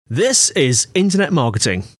This is Internet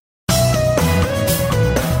Marketing.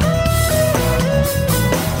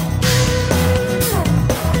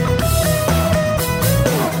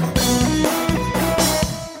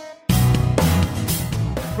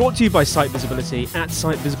 Brought to you by Site Visibility at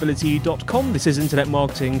sitevisibility.com. This is Internet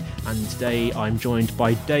Marketing, and today I'm joined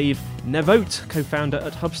by Dave Nevogt, co-founder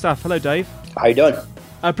at Hubstaff. Hello, Dave. How you doing?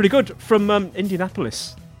 Pretty good. From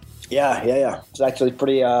Indianapolis. Yeah. It's actually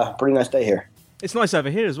pretty nice day here. It's nice over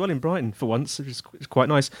here as well in Brighton for once, which is quite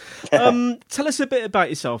nice. Tell us a bit about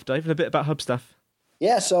yourself, Dave, and a bit about Hubstaff.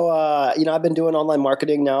 Yeah, so, I've been doing online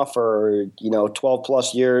marketing now for, 12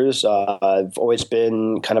 plus years. I've always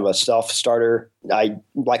been kind of a self-starter. I,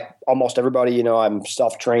 like almost everybody, I'm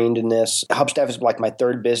self-trained in this. Hubstaff is like my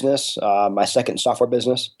third business, my second software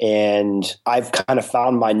business. And I've kind of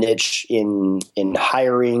found my niche in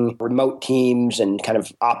hiring remote teams and kind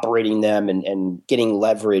of operating them and getting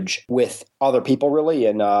leverage with other people, really.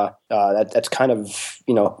 And that's kind of,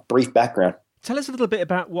 brief background. Tell us a little bit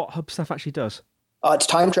about what Hubstaff actually does. It's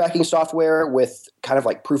time tracking software with kind of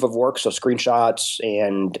like proof of work, so screenshots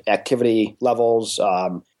and activity levels,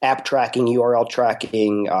 app tracking, URL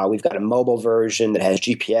tracking. We've got a mobile version that has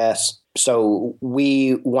GPS. So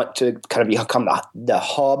we want to kind of become the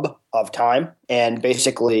hub of time. And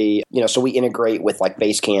basically, so we integrate with like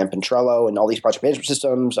Basecamp and Trello and all these project management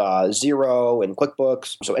systems, Xero and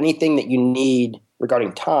QuickBooks. So anything that you need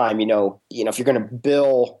regarding time, if you're going to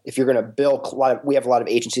bill, we have a lot of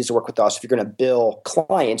agencies that work with us. If you're going to bill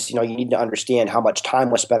clients, you need to understand how much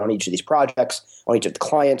time was spent on each of these projects, on each of the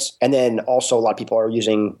clients. And then also a lot of people are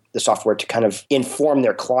using the software to kind of inform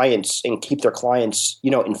their clients and keep their clients,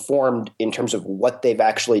 informed in terms of what they've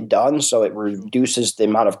actually done. So it reduces the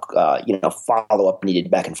amount of, follow-up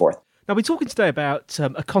needed back and forth. Now, we're talking today about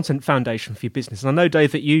a content foundation for your business. And I know,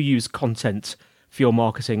 Dave, that you use content for your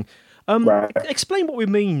marketing. Right. Explain what we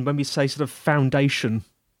mean when we say sort of foundation.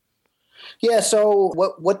 Yeah, so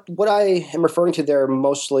what I am referring to there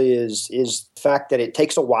mostly is the fact that it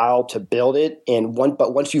takes a while to build it,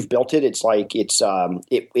 but once you've built it,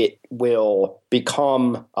 it will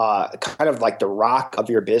become kind of like the rock of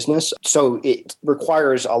your business. So it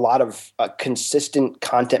requires a lot of consistent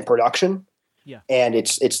content production. Yeah. And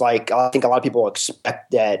it's like, I think a lot of people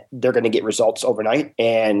expect that they're going to get results overnight.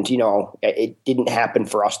 And, it didn't happen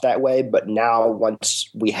for us that way. But now once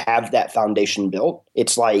we have that foundation built,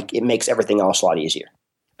 it's like it makes everything else a lot easier.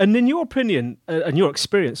 And in your opinion and your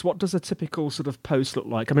experience, what does a typical sort of post look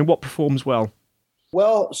like? I mean, what performs well?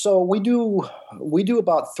 Well, so we do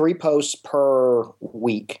about 3 posts per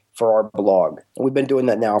week for our blog. We've been doing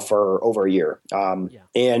that now for over a year.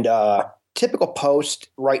 Typical post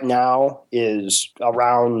right now is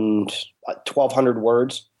around 1,200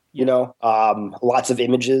 words, lots of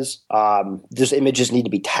images. Those images need to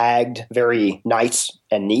be tagged very nice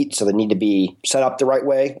and neat, so they need to be set up the right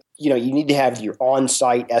way. You need to have your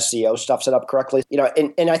on-site SEO stuff set up correctly.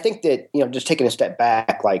 And I think that, just taking a step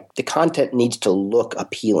back, like the content needs to look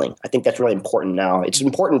appealing. I think that's really important now. It's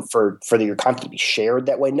important for your content to be shared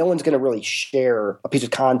that way. No one's going to really share a piece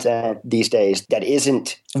of content these days that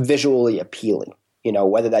isn't visually appealing,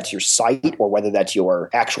 whether that's your site or whether that's your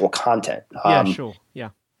actual content. Yeah, sure. Yeah.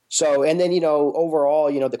 So, and then,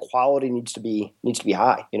 overall, the quality needs to be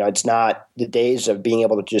high. It's not the days of being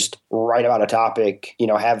able to just write about a topic,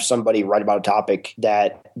 have somebody write about a topic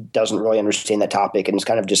that doesn't really understand that topic and is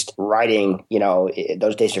kind of just writing,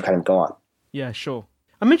 those days are kind of gone. Yeah, sure.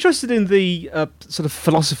 I'm interested in the sort of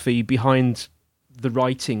philosophy behind the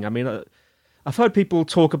writing. I mean, I've heard people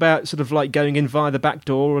talk about sort of like going in via the back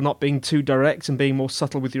door or not being too direct and being more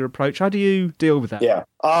subtle with your approach. How do you deal with that? Yeah.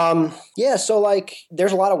 So like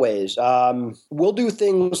there's a lot of ways. We'll do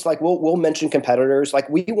things like we'll mention competitors. Like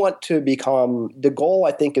we want to the goal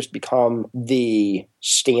I think is to become the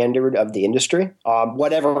standard of the industry.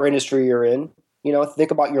 Whatever industry you're in,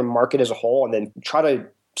 think about your market as a whole and then try to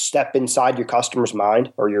step inside your customer's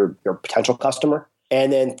mind or your potential customer.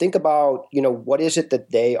 And then think about, what is it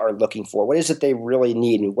that they are looking for? What is it they really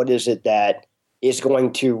need? And what is it that is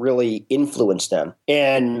going to really influence them?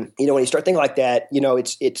 And, when you start thinking like that,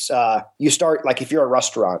 you start like if you're a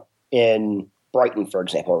restaurant in Brighton, for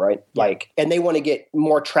example, right? And they want to get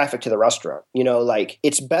more traffic to the restaurant,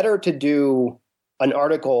 it's better to do an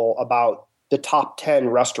article about the top 10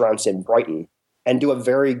 restaurants in Brighton and do a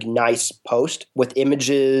very nice post with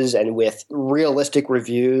images and with realistic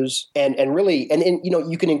reviews and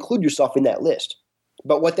you can include yourself in that list.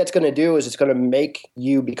 But what that's going to do is it's going to make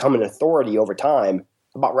you become an authority over time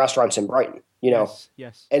about restaurants in Brighton,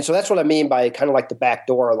 Yes. And so that's what I mean by kind of like the back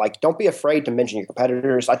door. Like, don't be afraid to mention your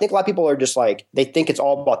competitors. I think a lot of people are just like, they think it's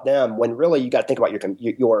all about them when really you got to think about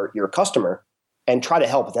your customer and try to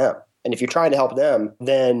help them. And if you're trying to help them,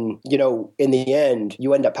 then, in the end,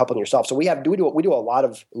 you end up helping yourself. So we do a lot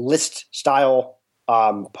of list style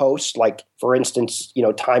posts, like, for instance,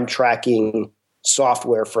 time tracking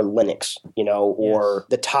software for Linux, or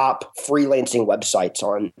the top freelancing websites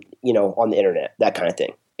on the internet, that kind of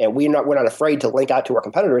thing. And we're not afraid to link out to our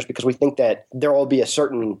competitors because we think that there will be a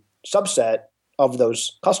certain subset of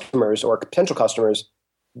those customers or potential customers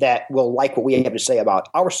that will like what we have to say about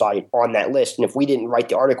our site on that list. And if we didn't write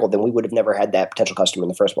the article, then we would have never had that potential customer in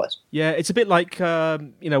the first place. Yeah, it's a bit like,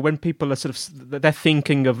 when people are they're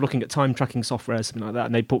thinking of looking at time tracking software or something like that,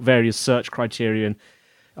 and they put various search criteria in.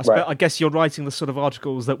 I guess you're writing the sort of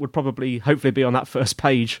articles that would probably, hopefully, be on that first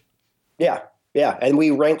page. Yeah. And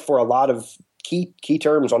we rank for a lot of key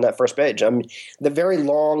terms on that first page. The very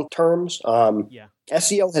long terms,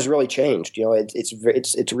 SEO has really changed.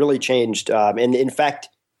 It's really changed. And in fact,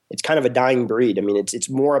 it's kind of a dying breed. I mean, it's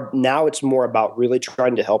more about really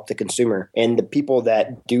trying to help the consumer, and the people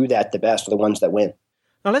that do that the best are the ones that win.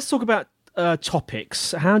 Now let's talk about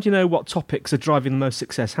topics. How do you know what topics are driving the most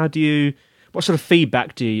success? What sort of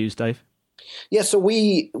feedback do you use, Dave? Yeah, so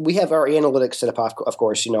we have our analytics set up, of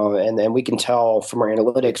course, and then we can tell from our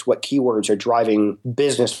analytics what keywords are driving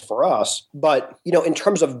business for us. But in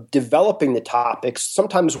terms of developing the topics,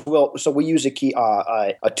 sometimes we use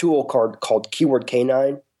a tool called Keyword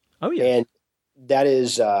K9. Oh yeah, and that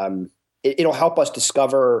is it'll help us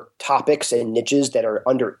discover topics and niches that are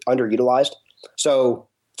underutilized. So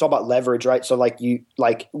it's all about leverage, right? So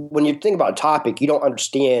when you think about a topic, you don't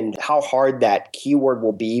understand how hard that keyword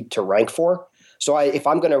will be to rank for. So if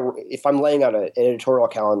I'm laying out an editorial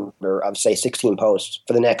calendar of say 16 posts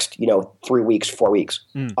for the next 3 weeks, 4 weeks,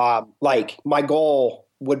 my goal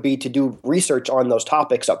would be to do research on those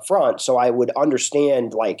topics up front, so I would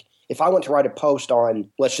understand if I want to write a post on,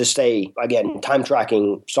 let's just say, again, time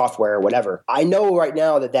tracking software or whatever, I know right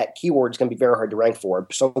now that keyword is going to be very hard to rank for.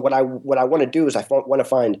 So what I want to do is I want to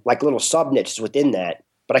find little sub niches within that,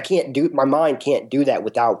 but my mind can't do that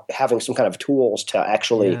without having some kind of tools to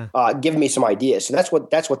actually give me some ideas. So that's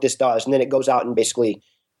what this does. And then it goes out and basically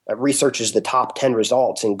researches the top 10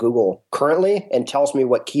 results in Google currently and tells me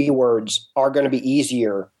what keywords are going to be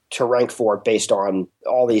easier to rank for based on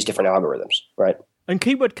all these different algorithms, right? And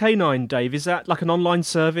Keyword K9, Dave, is that like an online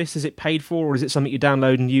service? Is it paid for, or is it something you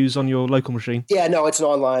download and use on your local machine? Yeah, no, it's an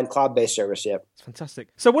online cloud-based service, yeah. It's fantastic.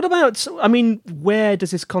 So what about, where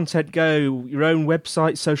does this content go? Your own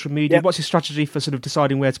website, social media? Yeah. What's your strategy for sort of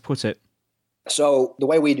deciding where to put it? So the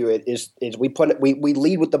way we do it is we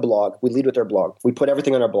lead with the blog. We lead with our blog. We put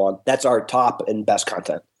everything on our blog. That's our top and best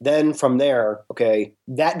content. Then from there,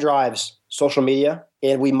 that drives social media,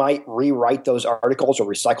 and we might rewrite those articles or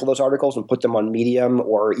recycle those articles and put them on Medium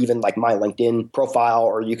or even like my LinkedIn profile,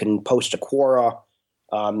 or you can post to Quora.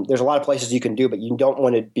 There's a lot of places you can do, but you don't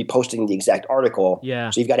want to be posting the exact article.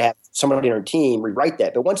 Yeah. So you've got to have somebody on our team rewrite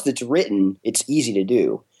that. But once it's written, it's easy to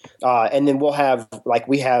do. And then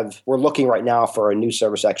we're looking right now for a new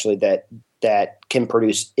service actually that can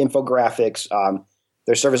produce infographics.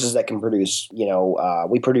 There's services that can produce,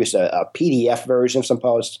 we produce a PDF version of some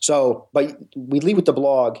posts. So, but we lead with the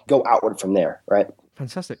blog, go outward from there, right?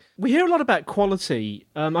 Fantastic. We hear a lot about quality.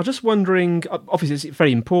 I'm just wondering, obviously it's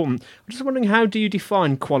very important. I'm just wondering, how do you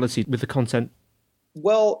define quality with the content?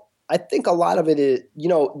 Well, I think a lot of it is,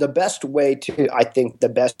 the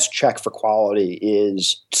best check for quality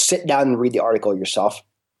is sit down and read the article yourself.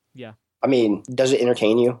 Yeah. Does it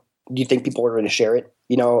entertain you? Do you think people are going to share it?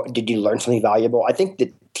 Did you learn something valuable? I think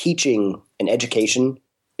that teaching and education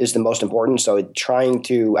is the most important. So trying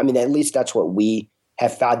to, at least that's what we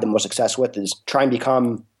have found the most success with, is try and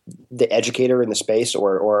become the educator in the space,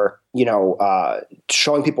 or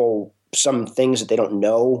showing people some things that they don't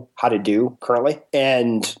know how to do currently.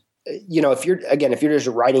 And, if you're just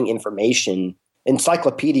writing information,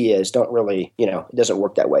 encyclopedias don't really, it doesn't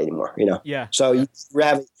work that way anymore, Yeah. So you've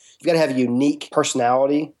got to have a unique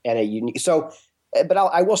personality and a unique, but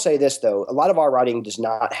I will say this though, a lot of our writing does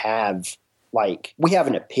not have we have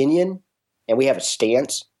an opinion and we have a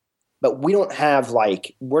stance, but we don't have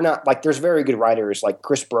there's very good writers, like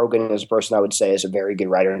Chris Brogan is a person I would say is a very good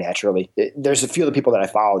writer naturally. There's a few of the people that I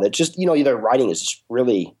follow that just, their writing is just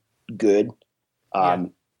really good.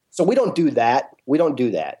 So we don't do that. We're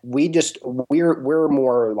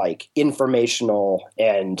more informational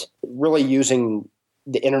and really using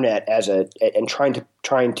the internet and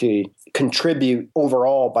trying to contribute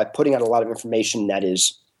overall by putting out a lot of information that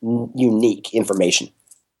is unique information.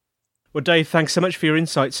 Well, Dave, thanks so much for your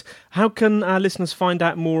insights. How can our listeners find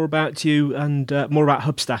out more about you and more about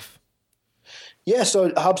Hubstaff? Yeah, so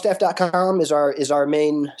hubstaff.com is our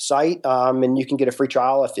main site, and you can get a free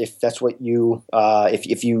trial if that's what you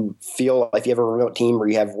if you feel, if you have a remote team or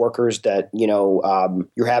you have workers that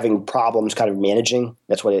you're having problems kind of managing.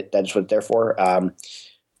 That's what it's there for.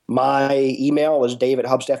 My email is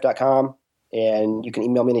dave@hubstaff.com, and you can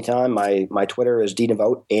email me anytime. My Twitter is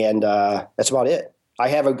dnevogt, and that's about it. I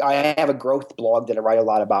have a growth blog that I write a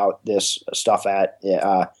lot about this stuff at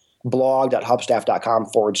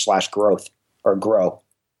blog.hubstaff.com/growth. Or grow.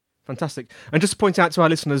 Fantastic. And just to point out to our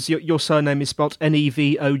listeners, your surname is spelled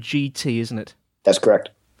Nevogt, isn't it? That's correct.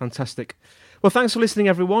 Fantastic. Well, thanks for listening,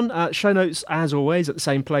 everyone. Show notes, as always, at the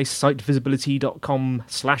same place,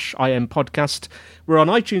 sitevisibility.com/IM podcast. We're on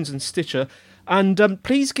iTunes and Stitcher. And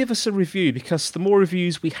please give us a review, because the more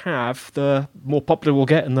reviews we have, the more popular we'll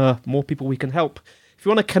get and the more people we can help. If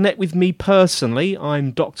you want to connect with me personally,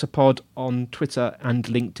 I'm Dr. Pod on Twitter and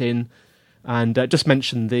LinkedIn. And just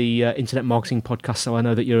mention the Internet Marketing Podcast so I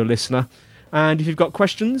know that you're a listener. And if you've got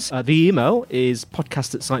questions, the email is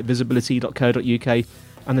podcast@sitevisibility.co.uk,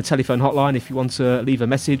 and the telephone hotline, if you want to leave a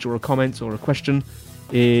message or a comment or a question,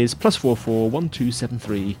 is +44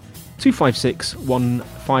 1273 256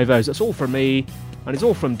 150. That's all from me, and it's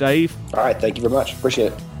all from Dave. All right, thank you very much.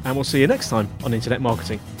 Appreciate it. And we'll see you next time on Internet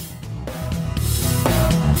Marketing.